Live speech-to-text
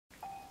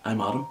I'm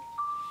Adam,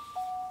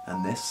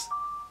 and this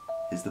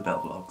is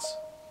TheBelleVlogs.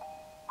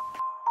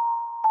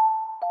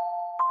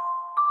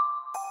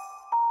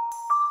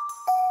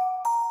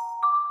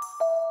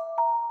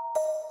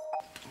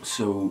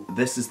 So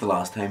this is the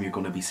last time you're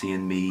going to be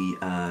seeing me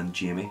and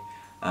Jamie.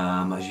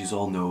 As you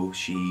all know,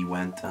 she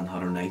went and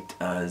had her night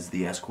as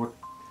the escort,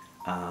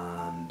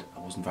 and I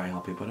wasn't very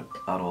happy about it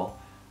at all.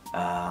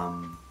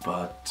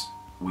 But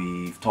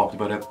we've talked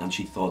about it, and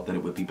she thought that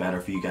it would be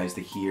better for you guys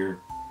to hear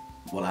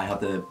what I had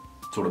to,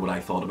 sort of what I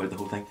thought about the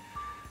whole thing.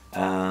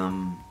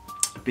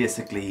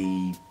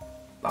 Basically,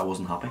 I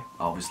wasn't happy,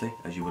 obviously,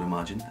 as you would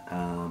imagine.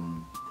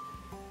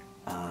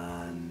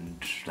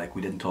 And like,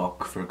 we didn't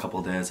talk for a couple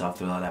of days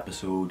after that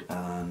episode,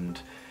 and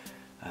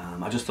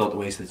I just thought the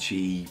ways that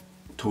she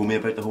told me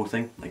about the whole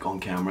thing, like on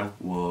camera,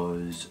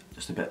 was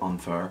just a bit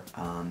unfair,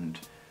 and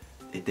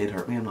it did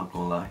hurt me, I'm not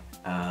gonna lie.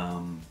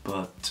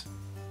 But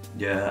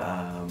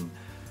yeah,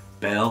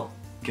 Belle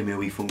gave me a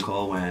wee phone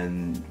call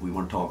when we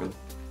weren't talking,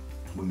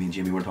 when me and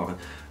Jamie weren't talking,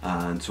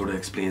 and sort of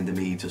explained to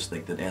me just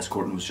like that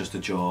escorting was just a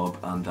job,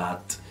 and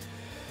that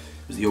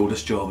it was the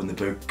oldest job in the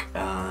book,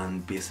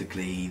 and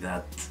basically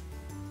that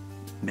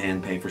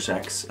men pay for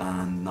sex,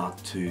 and not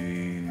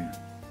to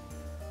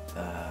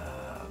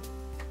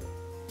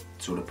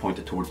sort of point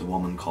it towards the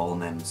woman,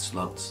 calling them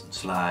sluts and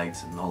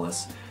slags and all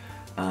this,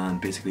 and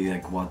basically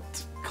like what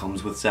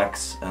comes with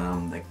sex,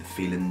 like the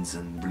feelings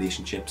and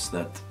relationships,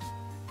 that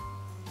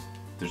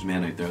there's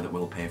men out there that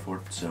will pay for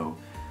it, so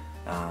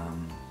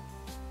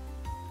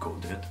go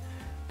and do it.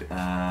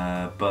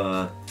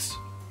 But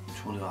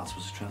what else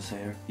was I trying to say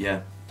here?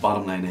 Yeah,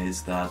 bottom line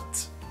is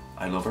that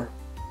I love her,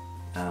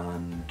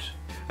 and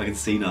I can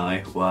see now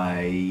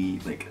why,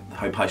 like,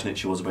 how passionate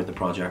she was about the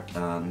project,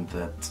 and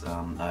that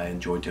I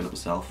enjoyed doing it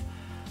myself.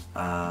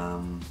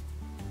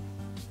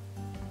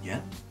 Yeah,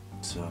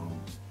 so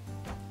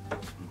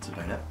that's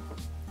about it.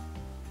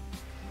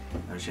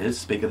 There she is.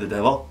 Speak of the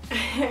devil.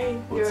 Hey,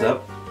 what's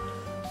up?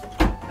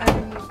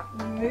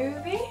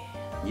 Movie?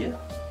 Yeah.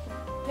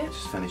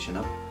 Just finishing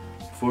up.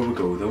 Before we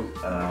go though,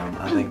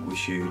 I think we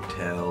should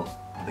tell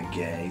the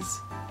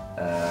guys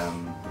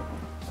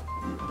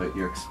about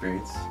your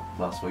experience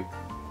last week.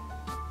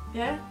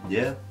 Yeah?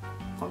 Yeah.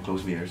 I'll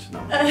close my ears. No,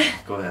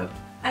 go ahead.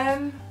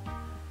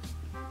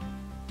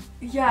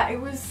 Yeah, it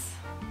was.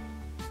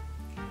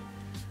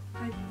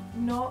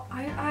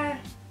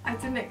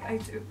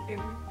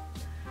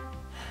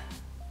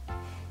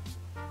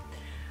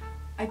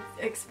 I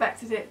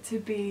expected it to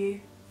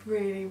be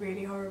really,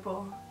 really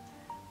horrible,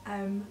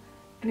 and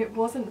it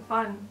wasn't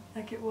fun.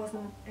 Like, it was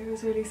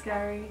really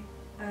scary,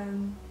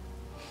 and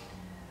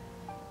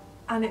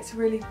it's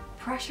really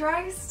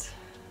pressurized.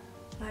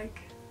 Like,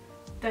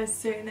 there's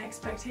certain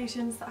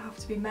expectations that have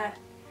to be met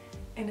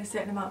in a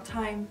certain amount of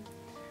time,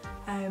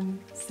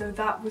 so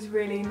that was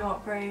really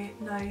not very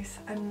nice.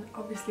 And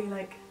obviously,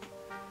 like,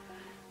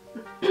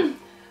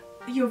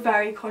 you're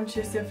very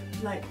conscious of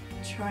like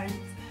trying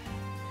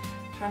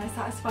to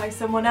satisfy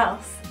someone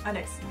else, and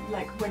it's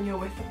like when you're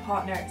with a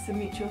partner, it's a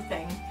mutual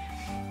thing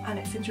and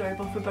it's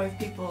enjoyable for both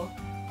people,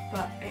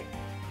 but it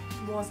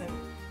wasn't.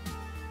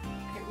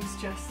 It was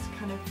just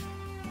kind of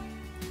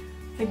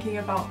thinking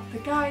about the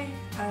guy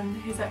and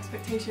his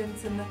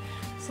expectations, and the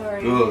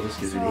oh, this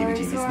gives me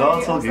heebie-jeebies. No,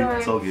 it's all good.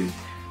 It's all good.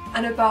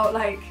 And about,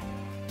 like,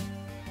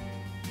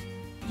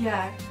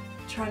 yeah,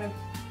 trying to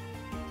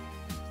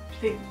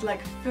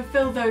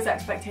fulfill those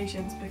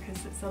expectations,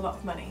 because it's a lot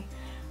of money,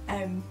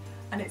 and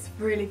it's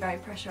really very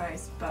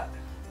pressurized. But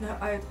no,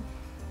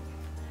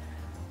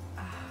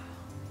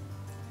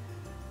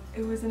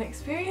 it was an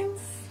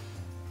experience,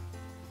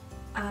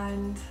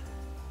 and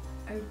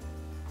I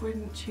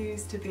wouldn't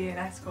choose to be an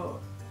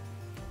escort.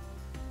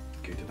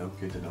 Good to know,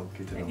 good to know,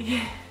 good to know.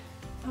 Yeah.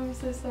 I'm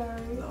so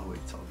sorry. No,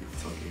 it's all good,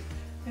 it's all good.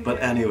 Okay.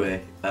 But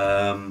anyway,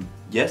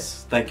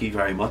 yes, thank you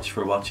very much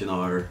for watching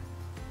our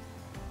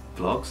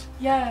vlogs.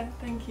 Yeah,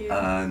 thank you.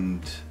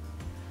 And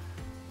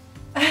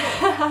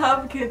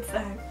have good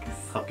sex.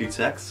 Have good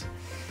sex.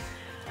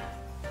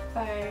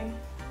 Bye.